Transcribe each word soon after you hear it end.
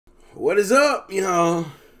What is up, y'all?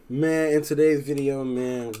 Man, in today's video,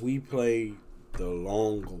 man, we played the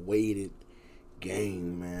long-awaited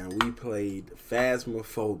game, man. We played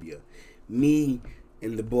Phasmophobia. Me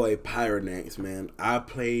and the boy Pyronax, man. I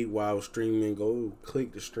played while streaming. Go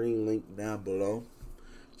click the stream link down below.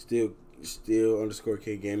 Still underscore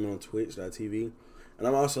K Gaming on Twitch.tv. And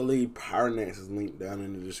I'm also leave Pyronax's link down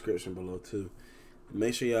in the description below too.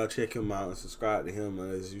 Make sure y'all check him out and subscribe to him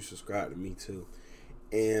as you subscribe to me too.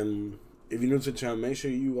 And if you're new to the channel, make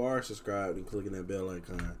sure you are subscribed and clicking that bell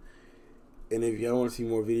icon. And if y'all want to see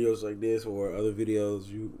more videos like this or other videos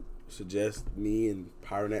you suggest me and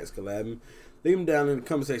Pyronax collabing, leave them down in the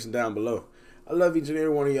comment section down below. I love each and every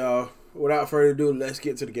one of y'all. Without further ado, let's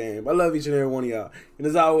get to the game. I love each and every one of y'all. And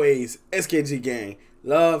as always, SKG gang,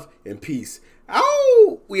 love and peace.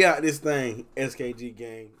 Oh, we out this thing, SKG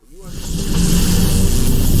gang.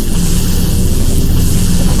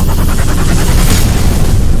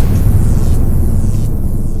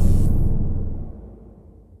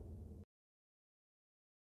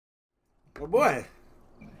 Oh boy.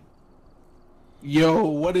 Yo,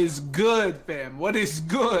 what is good, fam? What is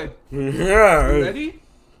good? Yeah. You ready?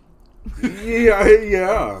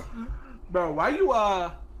 Yeah. Bro, why you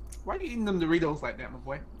eating them Doritos like that, my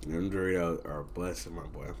boy? Them Doritos are busting, my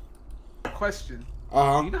boy. Question. Do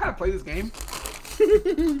Uh-huh. you know how to play this game?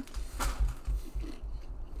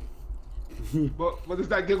 What does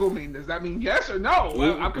that giggle mean? Does that mean yes or no?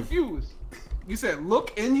 I'm confused. You said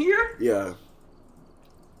look in here? Yeah.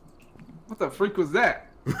 What the freak was that?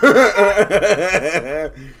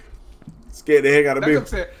 Scared the heck out of me. That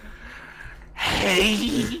said,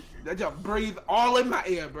 hey. That just breathed all in my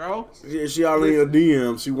ear, bro. She all in your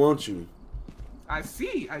DM. She wants you. I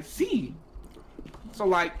see. So,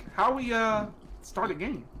 like, how we start a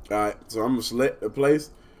game? Alright, so I'm gonna select the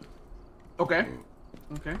place. Okay.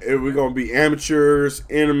 And we're gonna be amateurs,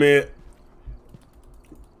 intermediate.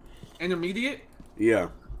 Intermediate? Yeah.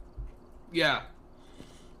 Yeah.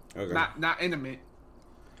 Okay. Not intimate.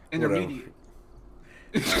 Intermediate.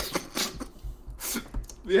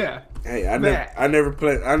 Yeah. Hey, I never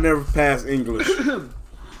passed English.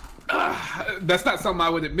 That's not something I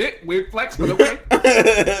would admit. Weird flex, but okay.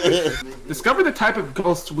 Discover the type of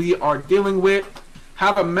ghost we are dealing with.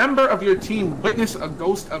 Have a member of your team witness a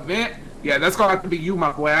ghost event. Yeah, that's gonna have to be you,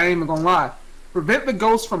 my boy. I ain't even gonna lie. Prevent the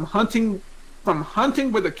ghost from hunting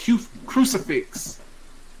with a crucifix.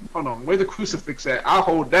 Hold on, where the crucifix at? I'll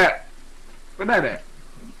hold that. Where that at?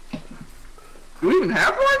 Do we even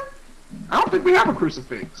have one? I don't think we have a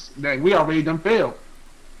crucifix. Dang, we already done failed.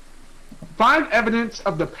 Find evidence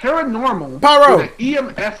of the paranormal Pyro! with an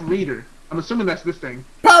EMF reader. I'm assuming that's this thing.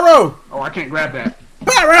 Pyro! Oh, I can't grab that.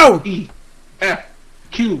 Pyro! E, F,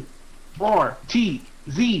 Q, R, T,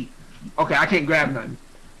 Z. Okay, I can't grab nothing.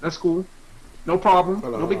 That's cool. No problem.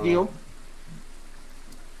 No big deal.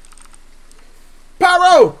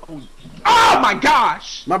 Pyro! Oh my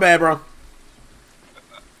gosh! My bad, bro.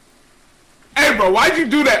 Hey, bro, why'd you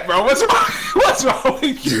do that, bro? What's wrong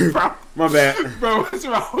with you, bro? My bad. Bro, what's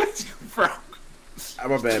wrong with you, bro?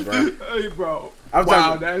 My bad, bro. Hey, bro. I'm Wow,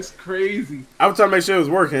 talking- that's crazy. I was trying to make sure it was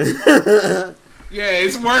working. Yeah,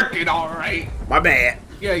 it's working, all right. My bad.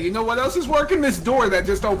 Yeah, you know what else is working? This door that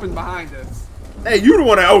just opened behind us. Hey, you the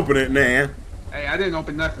one that opened it, man. Hey, I didn't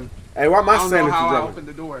open nothing. Hey, why my I don't know sanity how I dropping? opened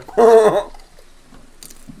the door.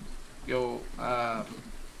 Yo,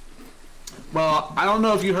 well, I don't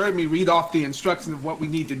know if you heard me read off the instructions of what we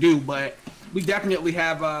need to do, but we definitely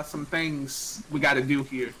have some things we got to do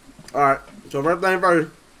here. Alright, so first thing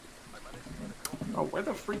first. Oh, where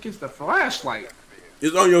the freak is the flashlight?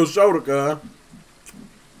 It's on your shoulder, cuz.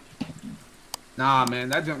 Nah, man,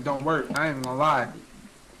 that junk don't work. I ain't gonna lie.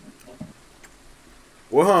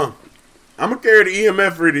 Well, huh? I'm gonna carry the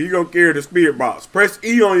EMF reader. You gonna carry the spirit box. Press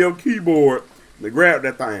E on your keyboard to grab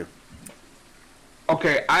that thing.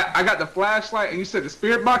 Okay, I got the flashlight, and you said the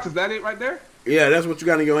spirit box. Is that it right there? Yeah, that's what you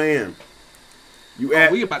got in your hand. You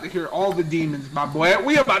add. We about to hear all the demons, my boy.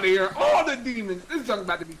 We about to hear all the demons. This junk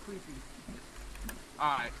about to be creepy.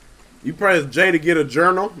 Alright. You press J to get a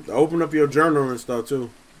journal. To open up your journal and stuff too.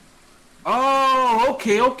 Oh,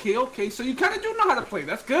 okay. So you kind of do know how to play.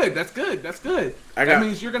 That's good. That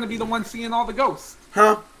means you're going to be the one seeing all the ghosts.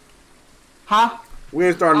 Huh? We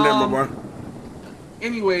ain't starting that, my boy.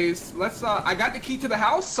 Anyways, let's, I got the key to the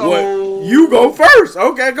house, so... What? You go first.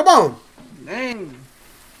 Okay, come on. Dang.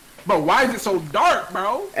 But why is it so dark,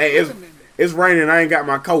 bro? Hey, it's raining. I ain't got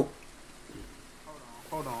my coat.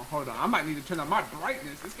 Hold on. I might need to turn on my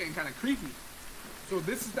brightness. This getting kind of creepy. So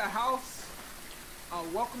this is the house.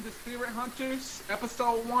 Welcome to Spirit Hunters,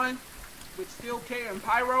 episode 1. with Steel K and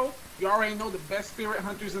Pyro. You already know the best spirit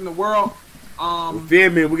hunters in the world. You feel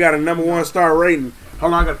me? We got a #1 star rating.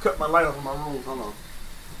 Hold on, I gotta cut my light off in my room. Hold on.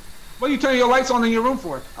 What are you turning your lights on in your room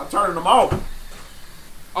for? I'm turning them off.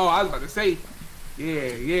 Oh, I was about to say.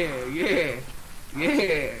 Yeah.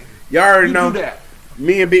 Y'all already know. Do that.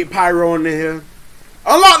 Me and Big Pyro in here.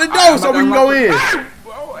 Unlock the door so we can go in.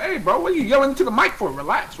 Hey, bro, what are you yelling into the mic for?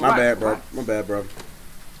 Relax. My bad, bro.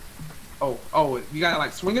 Oh, you gotta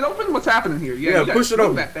like swing it open? What's happening here? Yeah, you push it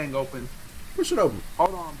open. That thing open. Push it open.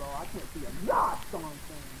 Hold on, bro. I can't see a gosh darn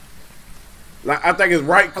thing. Like I think it's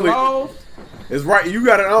right click. Hello? It's right. You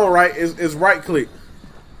got it on right. It's right click.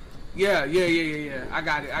 Yeah. I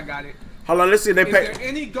got it. Hold on. Let's see if they pay. Is there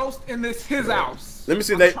any ghost in his house? Let me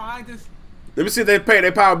see Let me see if they pay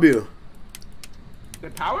their power bill. The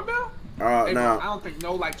power bill? Hey, now bro, I don't think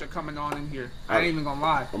no lights are coming on in here. I ain't even gonna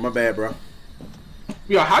lie. Oh, my bad, bro.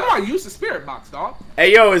 Yo, how do I use the spirit box, dog?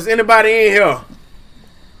 Hey, yo, is anybody in here?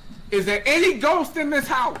 Is there any ghost in this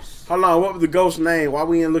house? Hold on, what was the ghost name? Why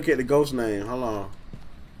we didn't look at the ghost name? Hold on.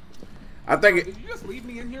 I think Did you just leave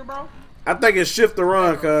me in here, bro? I think it's shift to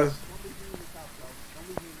run, cuz.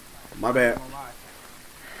 My bad.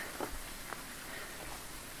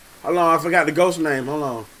 Hold on, I forgot the ghost name. Hold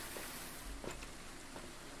on.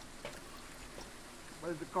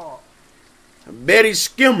 What is it called? Betty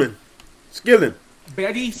Skillin.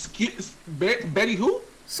 Betty who?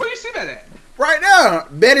 Where do you see that at? Right there.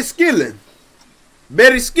 Betty Skillin.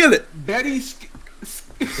 Betty Skillet. Betty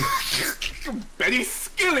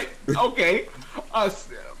Skillet. Okay.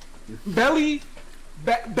 Betty.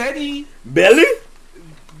 Belly?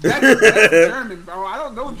 That's German, bro. I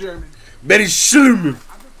don't know German. Betty Schlumen.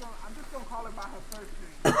 I'm just gonna call her by her first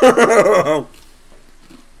name.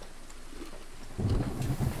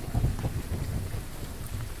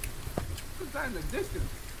 Who's that in the distance?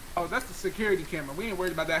 Oh, that's the security camera. We ain't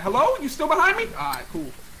worried about that. Hello? You still behind me? Alright,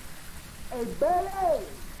 cool. Hey, Betty!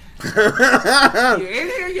 You in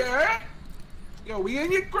here, you heard? Yo, we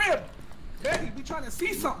in your crib. Betty, we trying to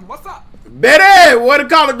see something. What's up? Betty! Where the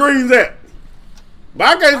collard greens at? But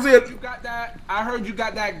I can't see it. I heard you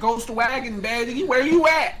got that ghost wagon, Betty. Where you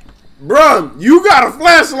at? Bruh, you got a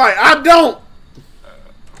flashlight. I don't.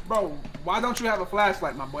 Bro, why don't you have a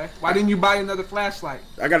flashlight, my boy? Why didn't you buy another flashlight?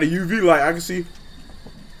 I got a UV light. I can see.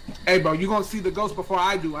 Hey, bro, you gonna see the ghost before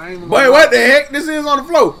I do. I ain't even Wait, what the heck? This is on the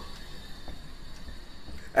floor.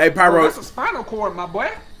 Hey, Pyro. Bro, that's a spinal cord, my boy.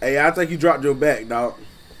 Hey, I think you dropped your back, dog.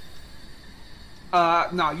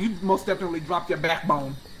 No, you most definitely dropped your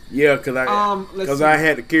backbone. Yeah, cause I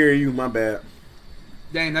had to carry you. My bad.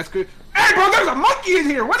 Dang, that's good. Hey, bro, there's a monkey in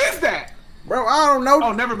here. What is that? Bro, I don't know.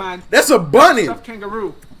 Oh, never mind. That's a bunny. Stuffed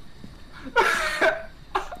kangaroo.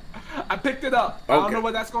 I picked it up. Okay. I don't know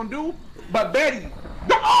what that's gonna do, but Betty,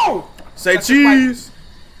 no! Say that's cheese.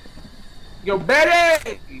 Yo,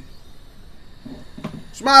 Betty.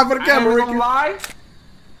 Smile for the camera, Ricky. I ain't gonna lie.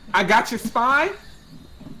 I got your spine,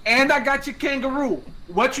 and I got your kangaroo.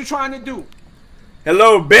 What you trying to do?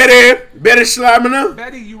 Hello, Betty. Betty Schlamina.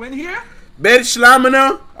 Betty, you in here? Betty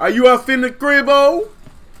Schlamina, are you up in the cribbo?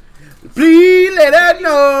 Please let us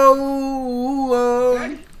know.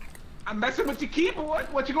 Betty, I'm messing with your keyboard.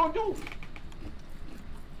 What you gonna do?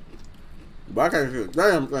 But I can't feel a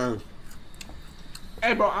damn thing.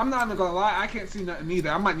 Hey, bro, I'm not even gonna lie. I can't see nothing either.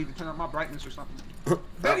 I might need to turn up my brightness or something.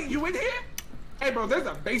 Betty, you in here? Hey, bro, there's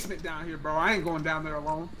a basement down here, bro. I ain't going down there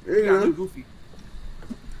alone. You got me goofy.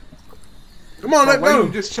 Come on, let's go. Why are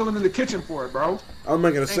you just chilling in the kitchen for it, bro? I'm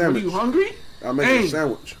making a sandwich. Are you hungry? I'm making a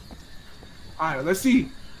sandwich. All right, let's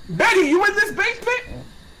see. Betty, you in this basement?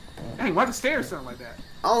 Dang, why the stairs sound like that?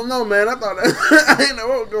 I don't know, man. I thought that I didn't know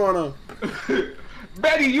what was going on.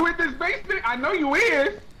 Betty, you in this basement? I know you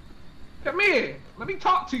is. Come here. Let me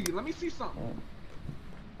talk to you. Let me see something.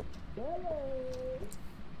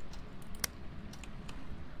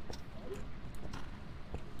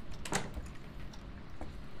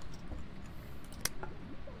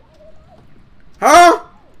 Huh?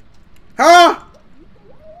 Huh?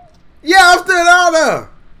 Yeah, I'm still out there.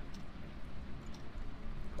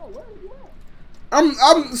 Oh, where are you at?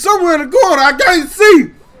 I'm somewhere in the corner. I can't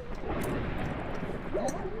see.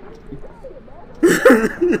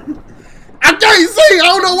 I can't see. I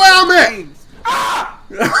don't know where I'm at.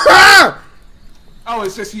 Ah! Oh,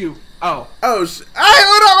 it's just you. Oh. Oh, hey,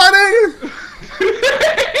 what up, my nigga?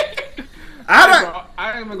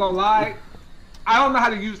 I ain't even gonna lie. I don't know how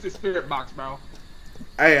to use this spirit box, bro.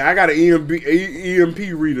 Hey, I got an EMP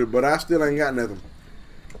reader, but I still ain't got nothing.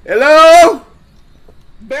 Hello?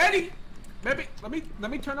 Betty, maybe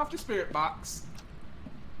let me turn off the spirit box.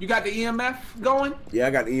 You got the EMF going? Yeah,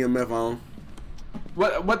 I got the EMF on.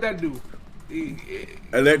 What that do?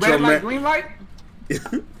 Red light, green light?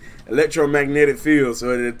 electromagnetic field,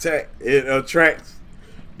 so it attracts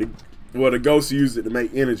the ghosts use it to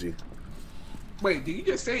make energy. Wait, did you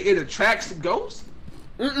just say it attracts ghosts?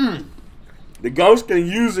 The ghosts can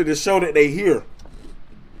use it to show that they here.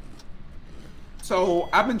 So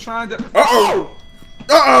I've been trying to.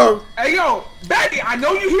 Hey yo, Betty, I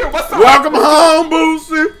know you here. What's up? Welcome home,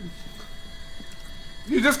 Boosie.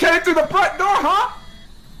 You just came through the front door, huh?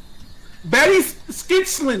 Betty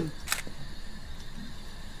Skitchlin.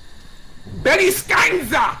 Betty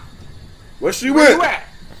Skanza. Where she Where went? you at?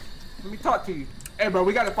 Let me talk to you. Hey, bro,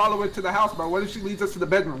 we gotta follow her to the house, bro. What if she leads us to the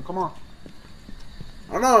bedroom? Come on.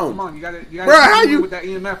 Hold on. Come on, you gotta bro, how you with that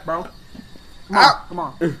EMF, bro? Come on, come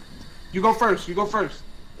on. You go first. You go first.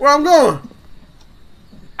 Where I'm going?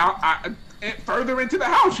 Further into the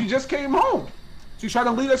house. She just came home. She's trying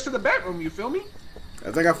to lead us to the bedroom. You feel me?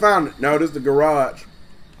 I think I found it. No, this is the garage.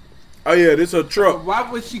 Oh yeah, this is a truck. So why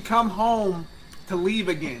would she come home to leave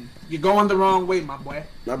again? You're going the wrong way, my boy.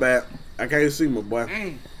 My bad. I can't see, my boy.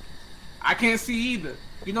 Dang. I can't see either.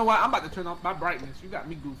 You know what? I'm about to turn off my brightness. You got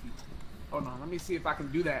me goofy. Hold on. Let me see if I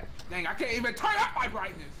can do that. Dang, I can't even turn up my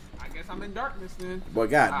brightness. I guess I'm in darkness then. Boy,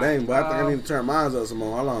 god dang, boy. I think I need to turn mine up some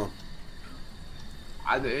more. Hold on.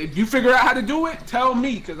 If you figure out how to do it, tell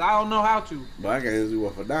me, because I don't know how to. But I can't see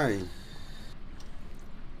what for dang.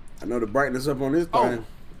 I know the brightness up on this thing.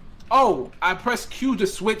 Oh, I pressed Q to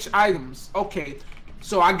switch items. Okay.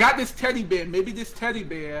 So I got this teddy bear. Maybe this teddy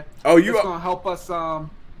bear is gonna help us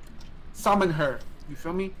summon her. You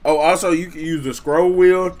feel me? Oh, also you can use the scroll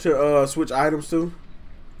wheel to switch items too.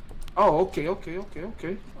 Oh, okay.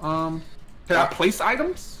 Can I place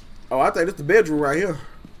items? Oh, I think it's the bedroom right here.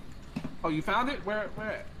 Oh, you found it? Where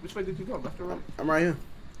at? Which way did you go? Left or right? I'm right here.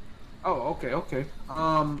 Oh, okay.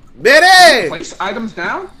 Betty! Place items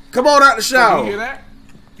down? Come on out the shower. Do you hear that?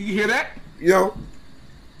 Do you hear that? Yo.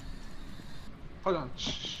 Hold on.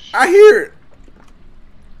 I hear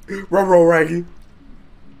it. Row, Raggy.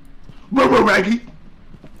 Row, Raggy.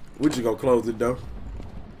 We just gonna close the door.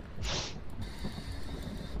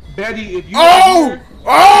 Betty, if you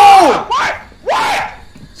What?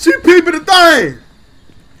 She peeping the thing.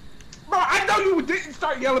 Bro, I know you didn't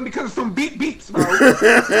start yelling because of some beeps, bro.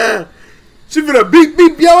 She finna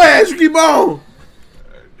beep your ass. You keep on.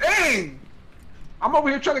 Dang. I'm over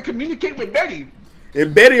here trying to communicate with Betty.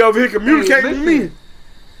 And Betty over here communicating with me.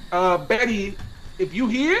 Betty, if you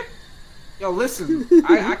here, yo, listen.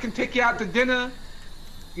 I can take you out to dinner.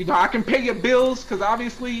 You know, I can pay your bills because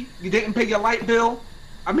obviously you didn't pay your light bill.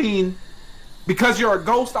 I mean, because you're a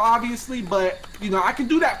ghost, obviously, but you know, I can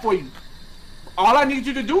do that for you. All I need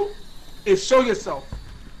you to do is show yourself.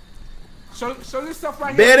 Show yourself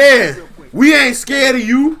right here. Betty, we ain't scared of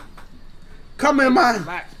you. Come in my.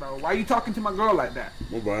 Relax, bro. Why are you talking to my girl like that?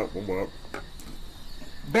 What about?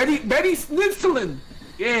 Betty Snitzelin.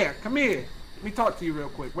 Yeah, come here. Let me talk to you real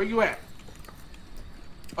quick. Where you at?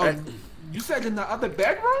 You said in the other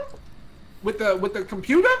bedroom? With the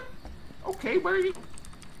computer? Okay, where are you?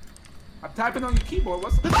 I'm typing on the keyboard.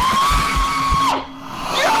 What's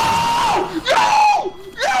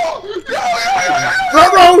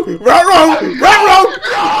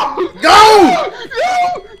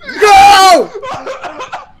Yo!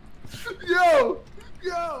 Go!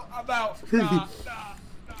 Yo! I'm out. Nah.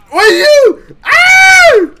 Where you?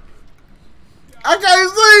 Ah! I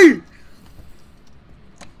can't see.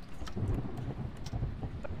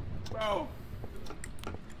 Bro.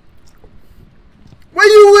 Where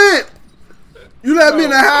you went? You left me in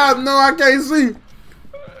the house. No, I can't see.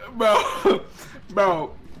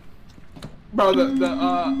 Bro,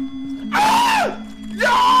 Ah!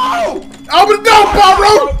 Yo! Open the door,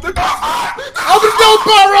 Pyro! Open the door,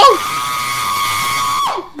 Pyro!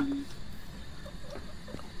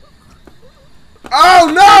 Oh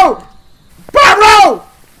no! Pyro!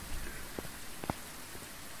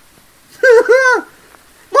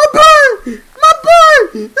 My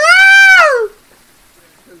boy! Ah!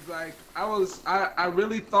 Cause like I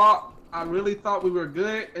really thought we were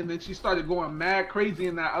good, and then she started going mad crazy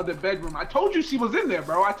in that other bedroom. I told you she was in there,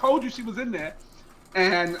 bro. I told you she was in there.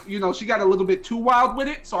 And, you know, she got a little bit too wild with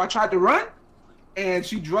it, so I tried to run, and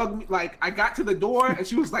she drugged me. Like, I got to the door, and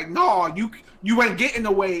she was like, no, you ain't getting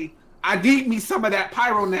away. I need me some of that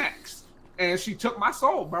Pyronax. And she took my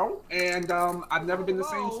soul, bro. And I've never been the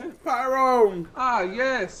same since. Pyro! Ah,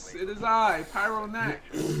 yes, it is I, Pyronax.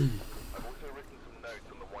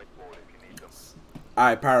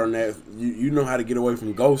 Alright, Pyronax, you know how to get away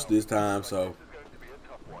from ghosts this time, so.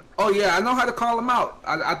 Oh yeah, I know how to call them out.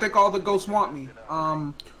 I think all the ghosts want me.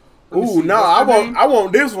 Ooh, no, I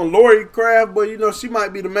want this one, Lori Kraft, but you know she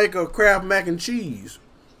might be the maker of Kraft mac and cheese.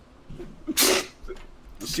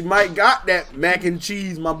 She might got that mac and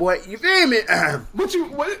cheese, my boy. You feel me?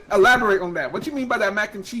 What? Elaborate on that. What you mean by that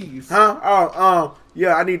mac and cheese? Huh? Oh,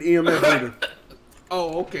 yeah. I need EMF reader.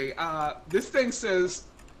 Oh, okay. This thing says.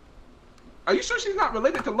 Are you sure she's not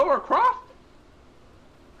related to Laura Croft?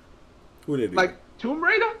 Who did it? Like Tomb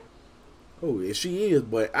Raider? Oh, yeah, she is,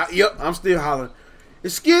 but yep, I'm still hollering.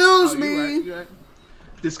 Excuse me. You're right.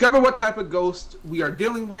 Discover what type of ghost we are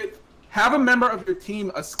dealing with. Have a member of your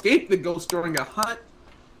team escape the ghost during a hunt.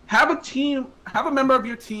 Have a member of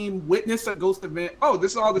your team witness a ghost event. Oh,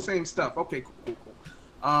 this is all the same stuff. Okay,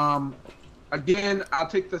 cool. Again, I'll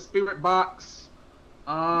take the spirit box.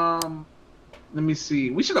 Let me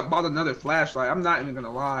see. We should have bought another flashlight. I'm not even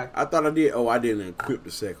gonna lie. I thought I did. Oh, I didn't equip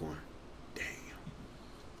the second one. Damn.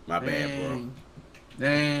 My bad, bro.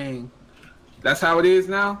 Dang. That's how it is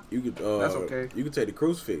now? You could That's okay. You could take the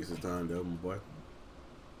crucifix this time though, my boy.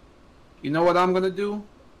 You know what I'm gonna do?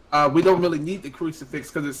 We don't really need the crucifix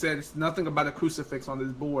because it says nothing about a crucifix on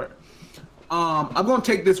this board. I'm gonna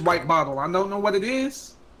take this white bottle. I don't know what it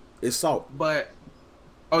is. It's salt. But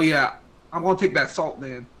oh yeah, I'm gonna take that salt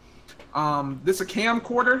then. This a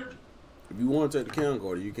camcorder? If you want to take the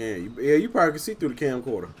camcorder, you can. Yeah, you probably can see through the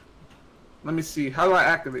camcorder. Let me see. How do I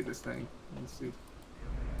activate this thing? Let me see.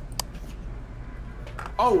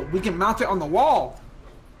 Oh, we can mount it on the wall.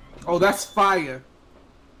 Oh, that's fire.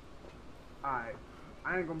 Alright.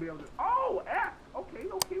 I ain't gonna be able to. Oh, F. Okay.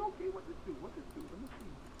 What this do? Let me see.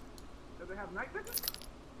 Does it have night vision?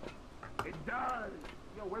 It does.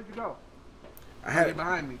 Yo, where'd you go? I had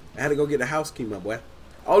behind me. I had to go get the house key, my boy.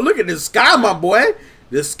 Oh, look at the sky, my boy.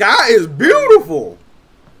 The sky is beautiful.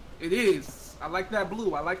 It is. I like that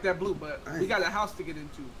blue. But we got a house to get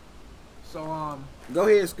into. So go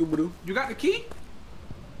ahead, Scooby-Doo. You got the key?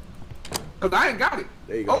 Cause I ain't got it.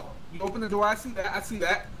 There you go. Oh, you open the door. I see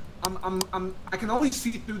that. I can only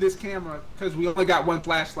see through this camera because we only got one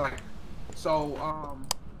flashlight. So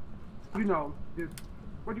you know,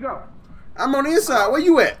 where'd you go? I'm on the inside. Where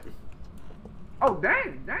you at? Oh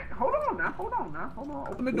dang! Hold on now.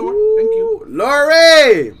 Open the door. Ooh, Thank you.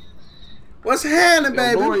 Lori! What's happening,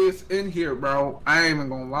 baby? Lori is in here, bro. I ain't even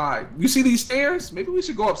gonna lie. You see these stairs? Maybe we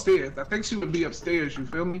should go upstairs. I think she would be upstairs. You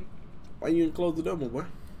feel me? Why you didn't close the door, my boy?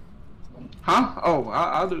 Huh? Oh,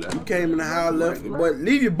 I'll do that. You came in the house, left, but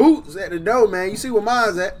leave your boots at the door, man. You see where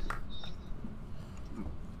mine's at?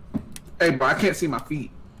 Hey, bro, I can't see my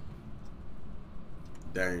feet.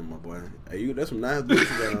 Dang, my boy. Hey, that's some nice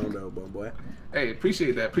boots you got on, though, boy. Hey,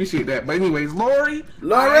 appreciate that. But anyways, Lori,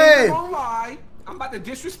 Lori, I ain't gonna lie. I'm about to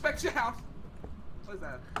disrespect your house. What is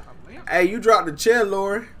that? A lamp? Hey, you dropped the chair,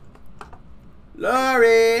 Lori.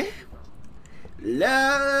 Lori.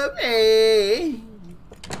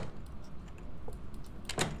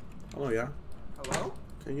 Hold on, y'all. Hello?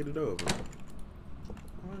 Can't get the door open.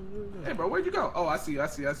 Hey, bro, where'd you go? Oh, I see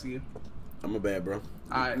you. I'm a bad, bro.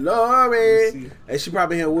 Alright. Lori. Hey, she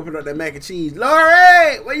probably here whipping up that mac and cheese.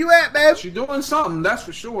 Lori, where you at, babe? She doing something, that's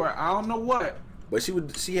for sure. I don't know what. But she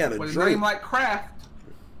had a But drink. Name like Kraft.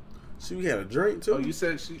 She had a drink too. Oh, you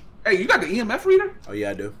said she. Hey, you got the EMF reader? Oh yeah,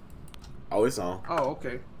 I do. Oh, it's on. Oh,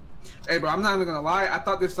 okay. Hey, bro, I'm not even gonna lie. I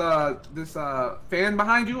thought this fan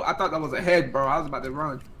behind you. I thought that was a head, bro. I was about to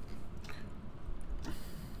run.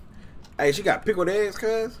 Hey, she got pickled eggs,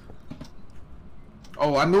 cuz.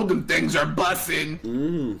 Oh, I know them things are bussin'.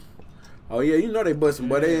 Mm-hmm. Oh yeah, you know they busting,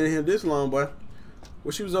 but they ain't here this long, boy.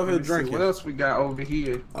 Well, she was over here drinking. What else we got over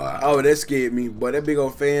here? Oh, that scared me. But that big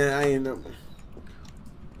old fan, I ain't know.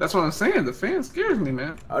 That's what I'm saying. The fan scares me,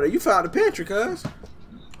 man. Oh, you found the pantry, cuz.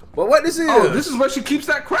 But what this is? Oh, this is where she keeps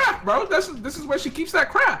that crap, bro. This is where she keeps that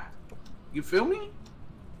crap. You feel me?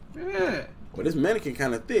 Yeah. But this mannequin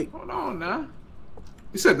kind of thick. Hold on now.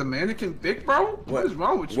 You said the mannequin thick, bro? What is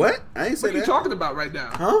wrong with you? What? I ain't say that. What are you talking about right now?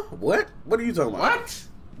 Huh? What? What are you talking about?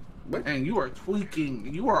 What? And you are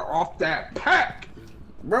tweaking. You are off that pack.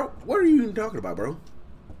 Bro, what are you even talking about, bro?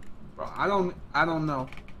 Bro, I don't know.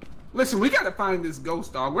 Listen, we gotta find this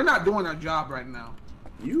ghost dog. We're not doing our job right now.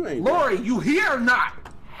 You ain't. Lori, you here or not?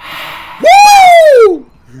 Woo!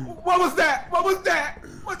 What was that? What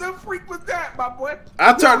the freak was that, my boy?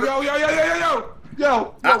 I turned.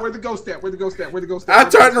 Yo, where the ghost at? Where the ghost at? I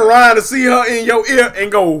turned around to see her in your ear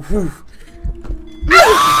and go, whew.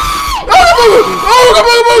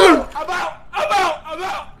 I'm out.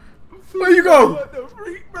 Where you go? What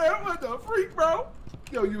the freak, bro?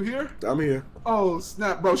 Yo, you here? I'm here. Oh,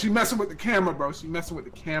 snap, bro. She messing with the camera, bro.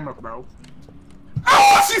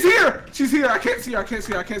 Oh, she's here. I can't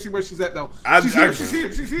see where she's at, though. She's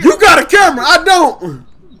here. You got a camera. I don't.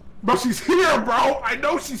 Bro, she's here, bro. I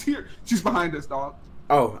know she's here. She's behind us, dog.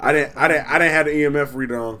 Oh, I didn't have the EMF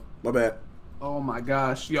reader on. My bad. Oh my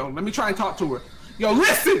gosh, yo, let me try and talk to her. Yo,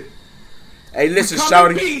 listen. Hey, listen, We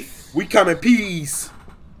come in shawty. peace. We come in peace.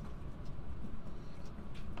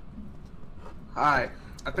 Alright.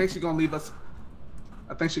 I think she's gonna leave us.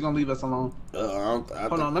 I think she's gonna leave us alone. Hold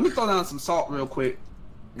on, let me throw down some salt real quick.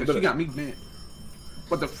 Cause she got me bent.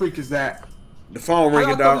 What the freak is that? The phone ringing,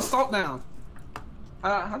 How do I throw the dog. salt down?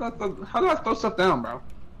 How do I throw stuff down, bro?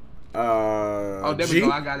 Oh, there G? we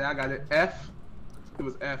go. I got it. F. It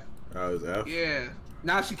was F. Oh, it was F. Yeah.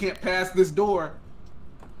 Now she can't pass this door.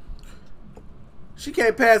 She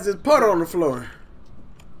can't pass this puddle on the floor.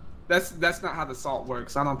 That's not how the salt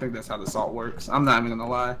works. I don't think that's how the salt works. I'm not even gonna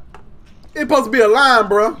lie. It's supposed to be a line,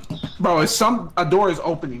 bro. Bro, a door is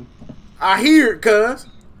opening. I hear it, cuz.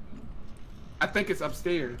 I think it's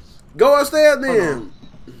upstairs. Go upstairs then.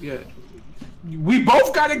 Yeah. We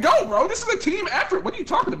both gotta go, bro. This is a team effort. What are you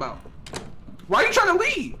talking about? Why are you trying to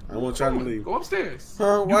leave? I want to try to leave. Go upstairs.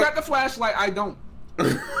 Huh, you what? got the flashlight. I don't.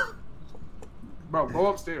 Bro, go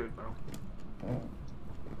upstairs, bro.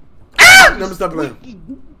 Ah! Let me stop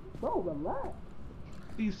playing. Bro, relax.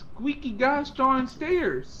 These squeaky gosh darn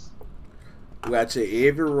stairs. We gotta check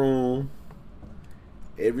every room.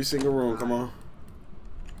 Every single room. Come on.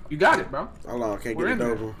 You got it, bro. Hold on. Can't We're get in it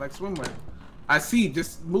there, over. like swimwear. I see.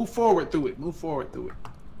 Just move forward through it. Move forward through it.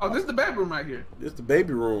 Oh, this is the bedroom right here. This the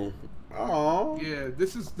baby room. Oh. Yeah,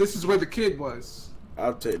 this is where the kid was.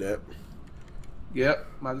 I'll take that. Yep,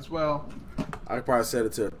 might as well. I could probably set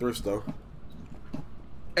it to a thrift store.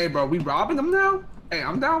 Hey, bro, we robbing them now? Hey,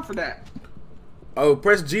 I'm down for that. Oh,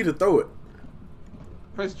 press G to throw it.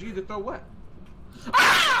 Press G to throw what?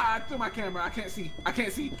 Ah! I threw my camera. I can't see. I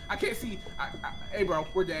can't see. I can't see. Hey, bro,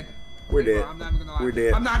 we're dead. We're Hey, dead. bro, I'm not even gonna lie. We're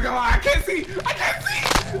dead. I'm not gonna lie. I can't see. I can't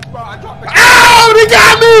see. Bro, I dropped the camera. Oh, they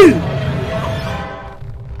got me!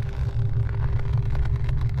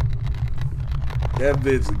 That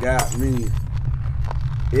bitch got me.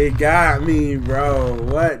 It got me, bro.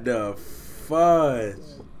 What the fudge?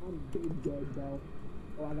 I'm big dead, bro.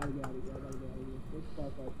 Oh, I gotta get out of here. I gotta get out of here. Let's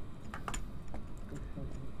start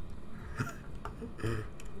that.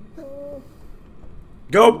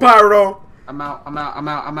 Go, Pyro. I'm out. I'm out. I'm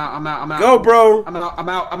out. I'm out. I'm out. I'm out. Go, bro. I'm out. I'm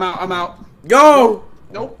out. I'm out. I'm out. Go.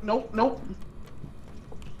 Nope. Nope. Nope.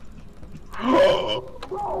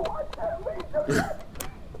 Bro, I can't leave this.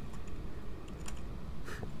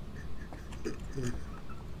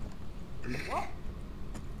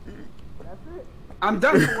 I'm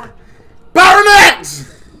done for.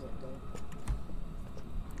 Pyronex!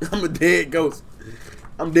 I'm a dead ghost.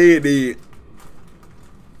 I'm dead.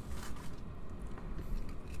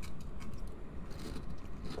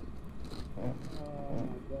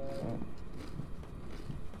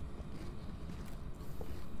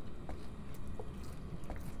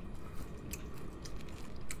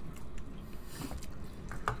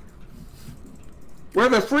 Where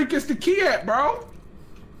the freak is the key at, bro?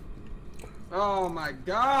 Oh my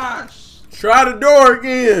gosh. Try the door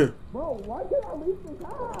again. Bro, why can't I leave this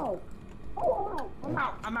house? Oh, I'm out. I'm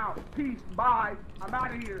out. I'm out. Peace. Bye. I'm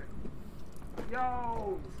out of here.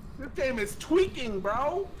 Yo, this game is tweaking,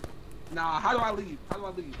 bro. Nah, how do I leave? How do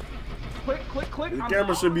I leave? Click, click, click. The I'm camera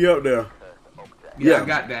gone. should be up there. Yeah, I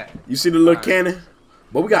got that. You see the little Alright. cannon?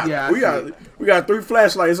 But we got Yeah, I we got 3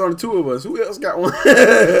 flashlights on the 2 of us. Who else got one?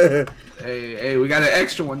 Hey, we got an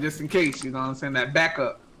extra one just in case. You know what I'm saying? That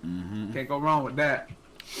backup. Can't go wrong with that.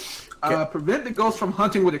 Prevent the ghost from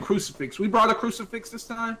hunting with a crucifix. We brought a crucifix this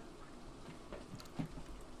time.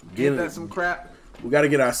 Give that some crap. We got to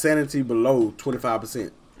get our sanity below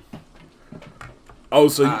 25%. Oh,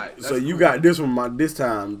 so Alright, so that's you cool. got this one this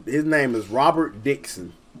time. His name is Robert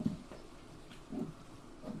Dixon.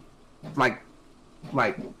 Like,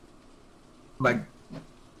 I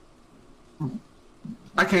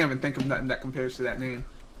can't even think of nothing that compares to that name.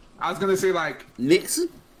 I was gonna say like Nixon?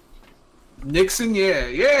 Nixon,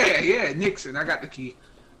 yeah, Nixon. I got the key.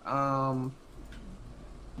 All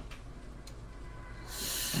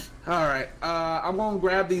right, I'm gonna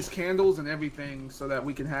grab these candles and everything so that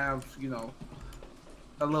we can have, you know,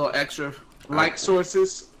 a little extra light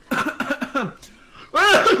sources. Because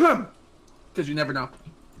you never know.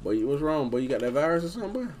 Boy, what's wrong? Boy, you got that virus or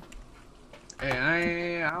something, boy?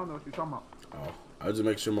 Hey, I don't know what you're talking about. Oh, I'll just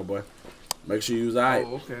make sure, my boy. Make sure you was alright.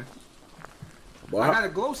 Oh, okay. Boy, I got a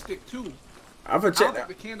glow stick too. I'm gonna I check don't think that.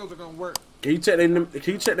 the candles are gonna work. Can you check their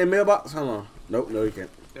mailbox? Hold on. Nope, no, you can't.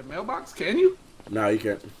 The mailbox? Can you? No, you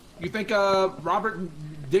can't. You think Robert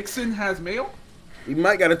Dixon has mail? You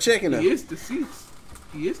might got to check in there. He is deceased.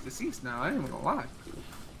 He is deceased now. I ain't even gonna lie.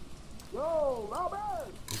 Yo, Robert!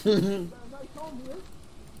 Nice home here.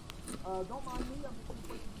 Don't mind me. I'm just gonna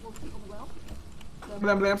play some sports on the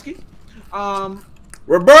ground. Blamsky.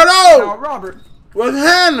 Roberto! Now, Robert, What's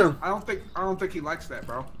happening? I don't think he likes that,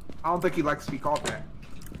 bro. I don't think he likes to be called that.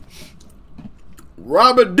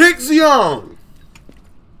 Robert Dixion.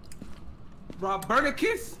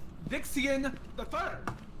 Roberticus Dixion the Third.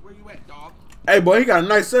 Where you at, dog? Hey, boy, he got a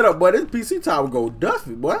nice setup, boy. This PC tower go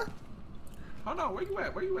Duffy, boy. Hold on, where you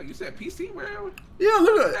at? Where you at? You said PC? Where? Yeah,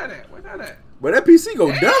 look Where at that at? Where that at? But that PC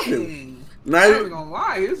go Duffy. Dang. Now, I ain't gonna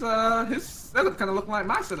lie, his setup kind of look like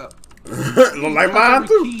my setup. look like mine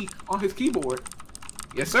too. Key on his keyboard.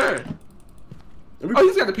 Yes, sir. Me... Oh,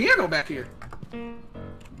 he's got the piano back here.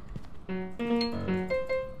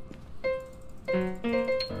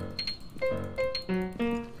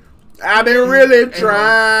 I've been really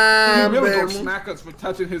trying. He really baby. gonna smack us for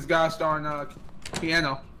touching his gosh darn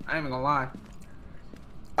piano. I ain't even gonna lie.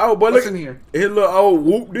 Oh, but What's look in here? his little old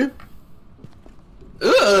whoop did.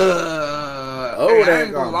 Ugh. Oh, Hey, I that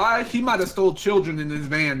ain't gonna lie. He might have stole children in his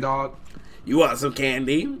van, dog. You want some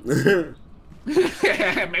candy? Maybe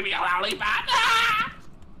a lollipop.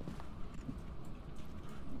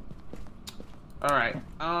 All right.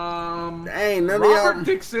 Dang, none of Robert y'all.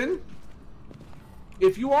 Dixon,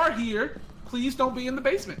 if you are here, please don't be in the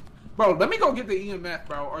basement, bro. Let me go get the EMF,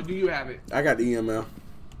 bro. Or do you have it, I got the EML.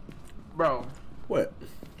 bro? What?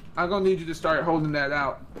 I'm gonna need you to start holding that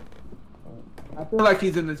out. I feel like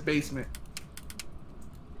he's in this basement.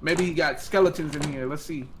 Maybe he got skeletons in here. Let's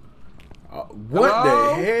see. What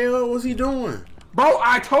Hello? the hell was he doing? Bro,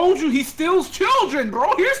 I told you he steals children,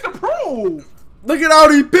 bro. Here's the proof. Look at all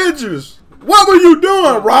these pictures. What were you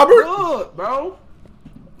doing, Robert? Look, bro.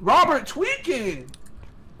 Robert tweaking.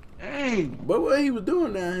 Dang. But what he was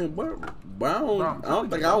doing down here, boy? But I don't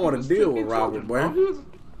think I want to He deal was with tweaking Robert, children, boy. bro.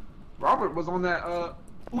 Robert was on that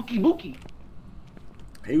ookie bookie.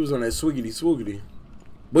 He was on that swiggity swoogity.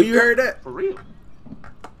 But you heard that? For real.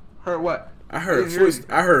 Heard what? I heard didn't hear you.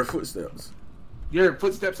 I heard footsteps. You heard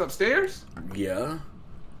footsteps upstairs? Yeah.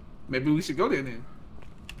 Maybe we should go there then.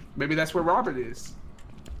 Maybe that's where Robert is.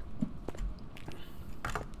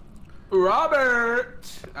 Robert!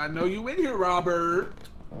 I know you in here, Robert.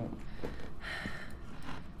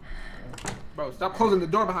 Bro, stop closing the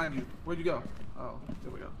door behind you. Where'd you go? Oh,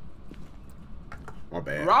 there we go. My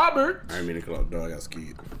bad. Robert! I didn't mean to close the door. I got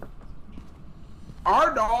scared.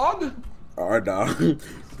 Our dog! Our dog.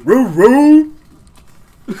 Roo roo.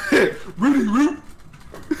 Rudy Root!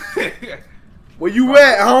 Where you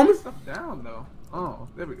at, homie? Stuff down though. Oh,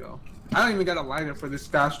 there we go. I don't even got a lighter for this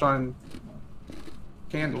gosh darn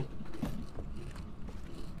candle.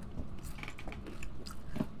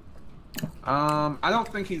 I don't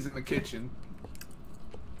think he's in the kitchen.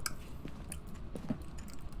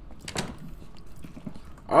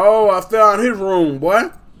 Oh, I found his room, boy.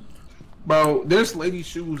 Bro, there's lady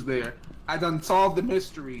shoes there. I done solved the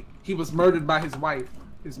mystery. He was murdered by his wife,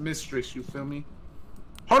 his mistress, you feel me?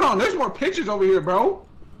 Hold on, there's more pictures over here, bro.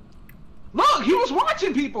 Look, he was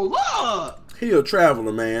watching people, look! He a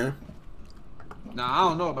traveler, man. Nah, I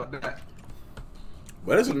don't know about that.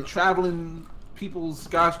 But it's Some traveling people's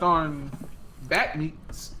gosh darn bat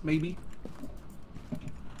meats, maybe.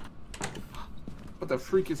 What the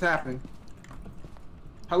freak is happening?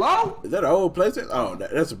 Hello? Is that an old place? Oh,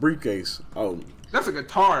 that's a briefcase. Oh, That's a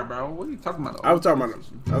guitar, bro. What are you talking about? I was talking about.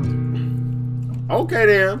 Okay,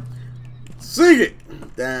 then. Sing it.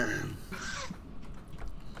 Damn.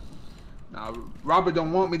 Nah, Robert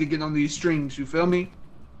don't want me to get on these strings, you feel me?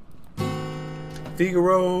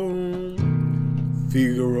 Figaro.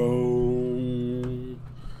 Figaro.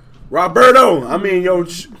 Roberto. I mean, yo.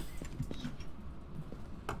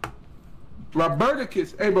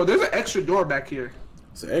 Roberticus. Hey, bro, there's an extra door back here.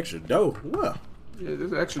 It's an extra dough. What? Yeah,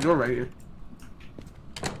 there's an extra door right here.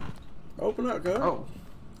 Open up, girl.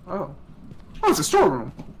 Oh. Oh. Oh, it's a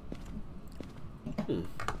storeroom.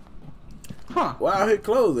 Huh. Wow, I hit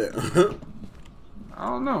close it. I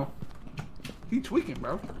don't know. He tweaking,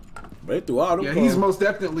 bro. They threw all them. Yeah, clothes. he's most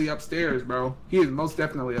definitely upstairs, bro. He is most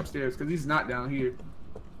definitely upstairs because he's not down here.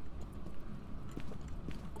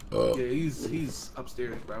 Yeah, he's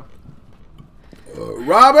upstairs, bro.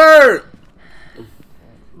 Robert!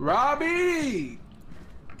 Robbie!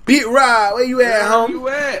 Pete Rod, where you at, Where homie? you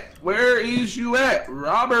at? Where is you at?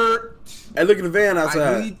 Robert! Hey, look at the van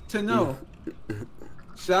outside. I need to know.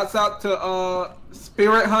 Shouts out to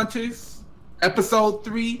Spirit Hunters, Episode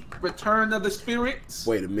 3, Return of the Spirits.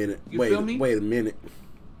 Wait a minute. You feel me? Wait a minute.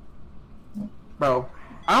 Bro,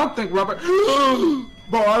 I don't think Robert...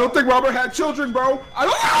 Bro, I don't think Robert had children, bro. I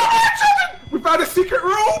don't think Robert had children! We found a secret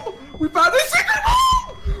room! We found a secret room!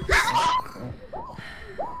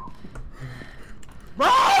 Bro,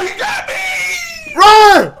 he got me!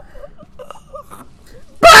 Run!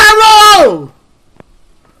 Pyro!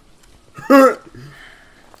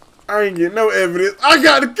 I I ain't getting no evidence. I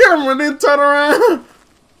got the camera and then turn around.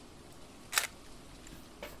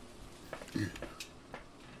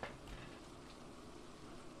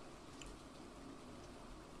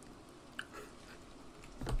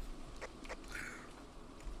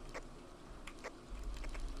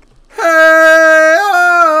 Hey,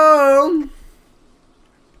 oh,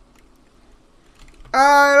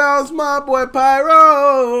 I lost my boy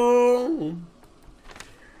Pyro.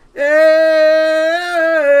 Yeah,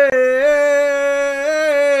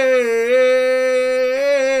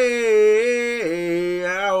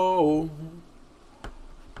 oh.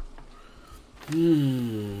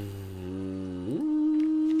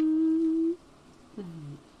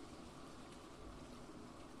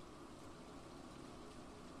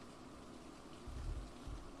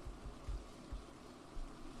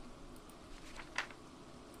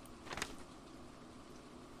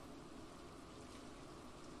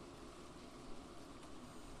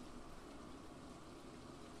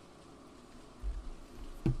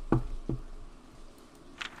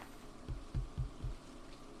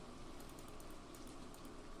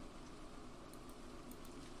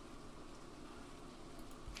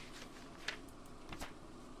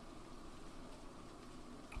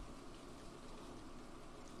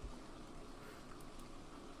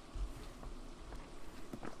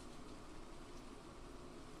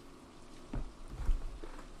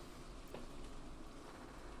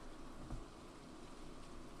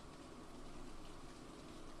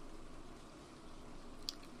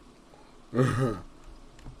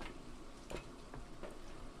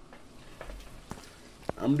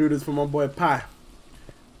 I'm do this for my boy Pie.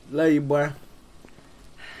 Love you, boy.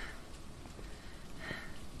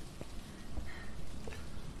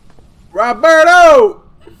 Roberto!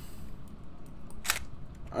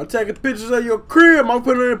 I'm taking pictures of your crib. I'm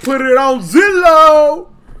put it on Zillow.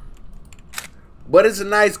 But it's a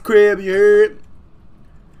nice crib, you heard?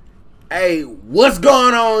 Hey, what's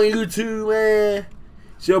going on YouTube, man?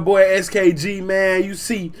 It's your boy SKG, man. You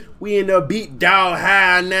see, we in the beat dog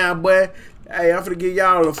high now, boy. Hey, I'm finna give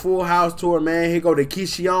y'all a full house tour, man. Here go the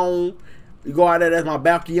kitchen. We go out there, that's my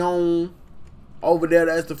balcony. Over there,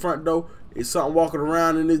 that's the front door. It's something walking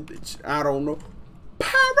around in this bitch. I don't know.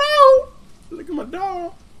 Pyro! Look at my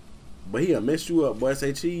dog. But he'll mess you up, boy.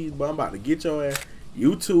 Say cheese, but I'm about to get your ass.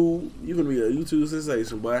 YouTube, you gonna be a YouTube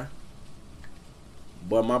sensation, boy.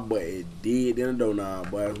 Boy, my boy is dead in the door now,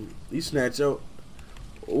 boy. He snatch your.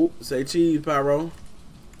 Oh, say cheese, Pyro.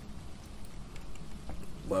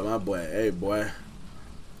 Boy, my boy, hey, boy.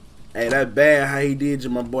 Hey, that's bad how he did you,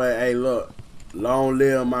 my boy. Hey, look. Long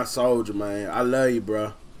live my soldier, man. I love you,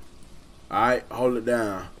 bro. Alright, hold it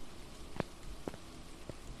down.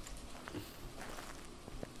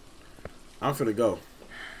 I'm finna go.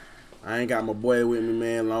 I ain't got my boy with me,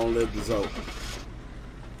 man. Long live the Zoe.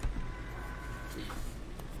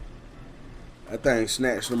 That thing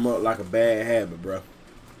snatched him up like a bad habit, bro.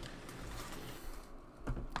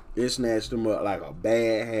 It snatched him up like a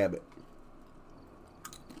bad habit.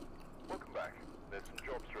 Welcome back. There's some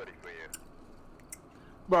jobs ready for you.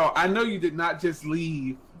 Bro, I know you did not just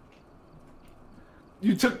leave.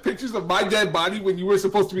 You took pictures of my dead body when you were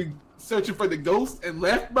supposed to be searching for the ghost and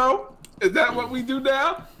left, bro? Is that what we do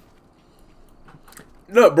now?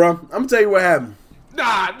 Look, bro, I'm gonna tell you what happened.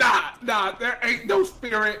 Nah. There ain't no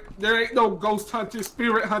spirit. There ain't no ghost hunters,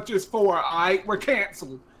 spirit hunters 4, alright? We're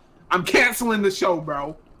canceled. I'm canceling the show,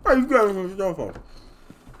 bro. Why you got it from your phone?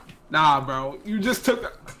 Nah, bro. You just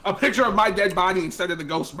took a picture of my dead body instead of the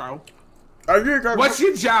ghost, bro. I did. What's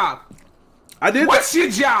your job? I did. What's your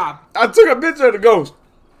job? I took a picture of the ghost.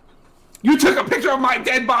 You took a picture of my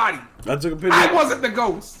dead body. I took a picture. I wasn't the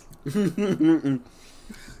ghost.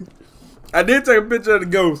 I did take a picture of the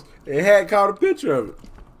ghost. It had caught a picture of it.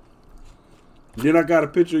 Then I got a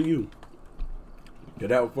picture of you. Yeah,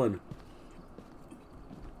 that was funny.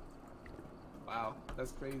 Wow,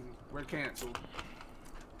 that's crazy. We're canceled.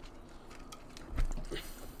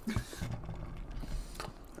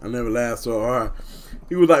 I never laughed so hard.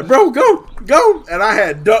 He was like, "Bro, go!" And I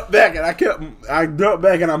had ducked back, and I ducked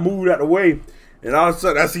back, and I moved out the way. And all of a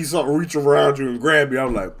sudden, I see something reach around you and grab you.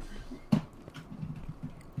 I'm like,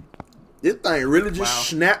 this thing really just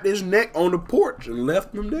snapped his neck on the porch and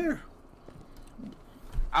left him there.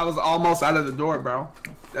 I was almost out of the door, bro.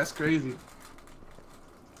 That's crazy.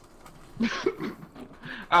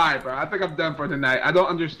 Alright, bro. I think I'm done for tonight. I don't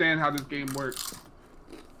understand how this game works.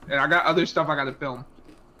 And I got other stuff I gotta film.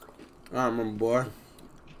 I remember, boy.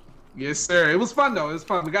 Yes, sir. It was fun, though. It was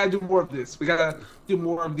fun. We gotta do more of this. We gotta do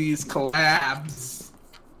more of these collabs.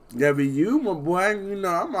 Yeah, but you, my boy, you know,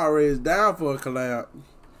 I'm always down for a collab.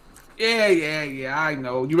 Yeah, I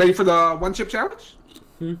know. You ready for the one chip challenge?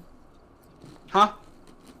 Huh?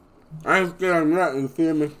 I ain't scared of nothing, you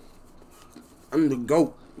feel me? I'm the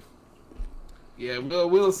GOAT. Yeah,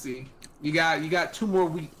 we'll see. You got 2 more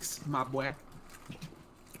weeks, my boy.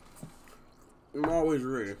 I'm always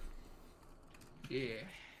ready.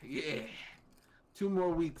 Yeah. 2 more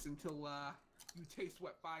weeks until you taste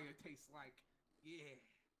what fire tastes like. Yeah.